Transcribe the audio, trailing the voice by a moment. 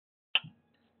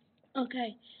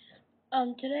Okay, today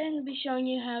I'm going to be showing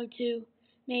you how to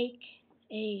make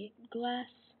a glass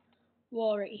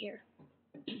wall right here.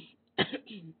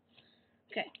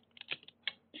 Okay,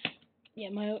 yeah,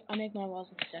 I make my walls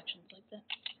in sections like that.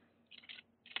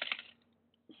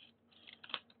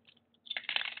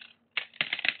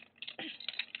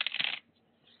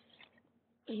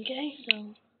 Okay,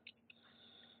 so,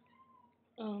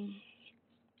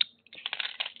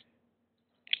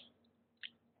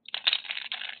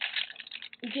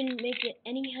 you can make it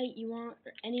any height you want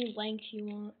or any length you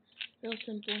want. Real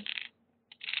simple,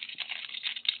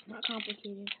 not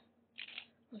complicated.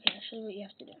 Okay, I'll show you what you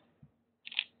have to do.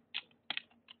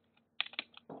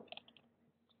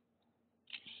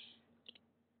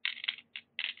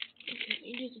 Okay, what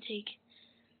you do is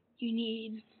you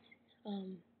need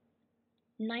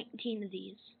 19 of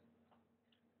these.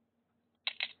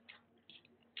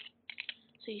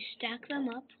 So you stack them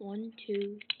up, 1,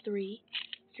 2, 3,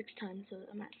 6 times. So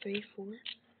I'm at 3, 4,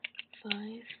 5,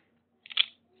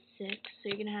 6. So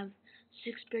you're gonna have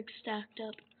 6 bricks stacked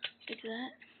up like that,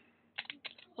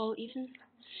 all even.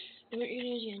 And what you're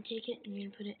gonna do is you're gonna take it and you're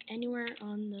gonna put it anywhere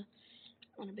on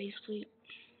a base plate.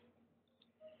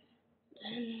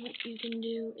 Then what you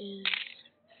do is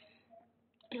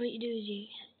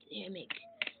you make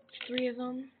 3 of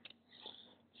them.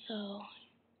 So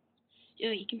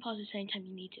you can pause this anytime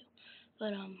you need to.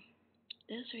 But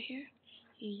this right here,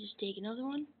 you just take another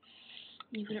one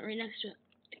and you put it right next to it.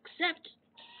 Except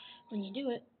when you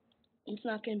do it, it's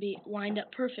not going to be lined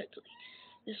up perfectly.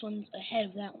 This one's ahead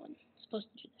of that one. It's supposed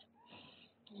to do that.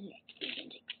 And you're going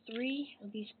to take 3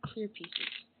 of these clear pieces.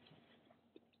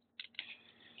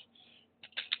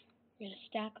 You're going to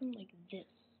stack them like this.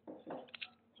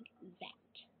 Like that.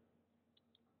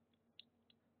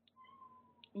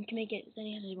 You can make it as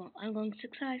many as you want. I'm going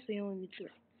 6 high, so you only need 3.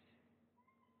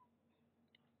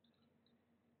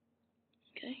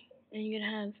 Okay? And you're going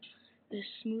to have this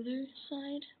smoother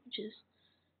side, which is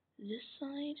this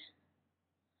side.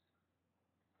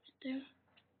 Right there.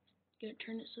 You're going to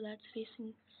turn it so that's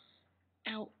facing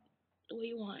out the way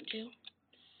you want it to.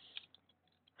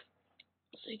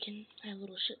 So you can have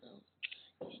little shit.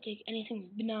 You take anything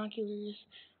with binoculars,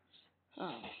 you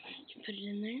can put it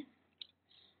in there.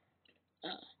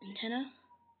 Antenna,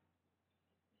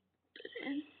 put it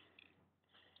in.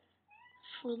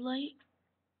 Floodlight,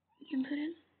 you can put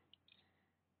in.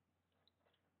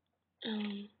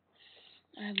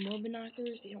 I have more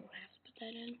binoculars, but you don't have to put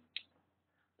that in.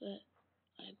 But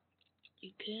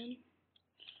you can,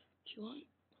 if you want.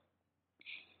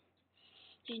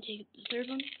 Then you take the third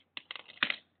one.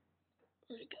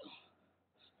 Where'd it go?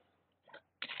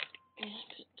 And just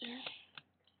put it there.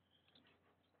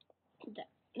 That.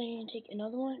 Then you're gonna take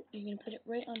another one. You're gonna put it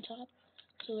right on top,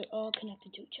 so they're all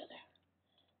connected to each other.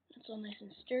 That's all nice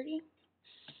and sturdy.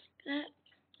 That.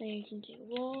 Then you can take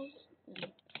walls and put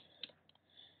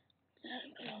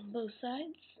it on both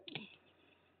sides.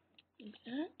 Like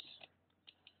that.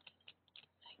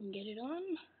 I can get it on.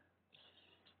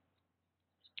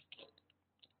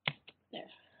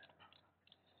 There.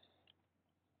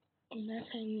 And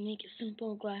that's how you make a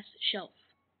simple glass shelf.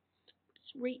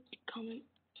 Just rate, comment,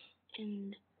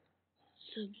 and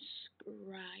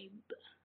subscribe.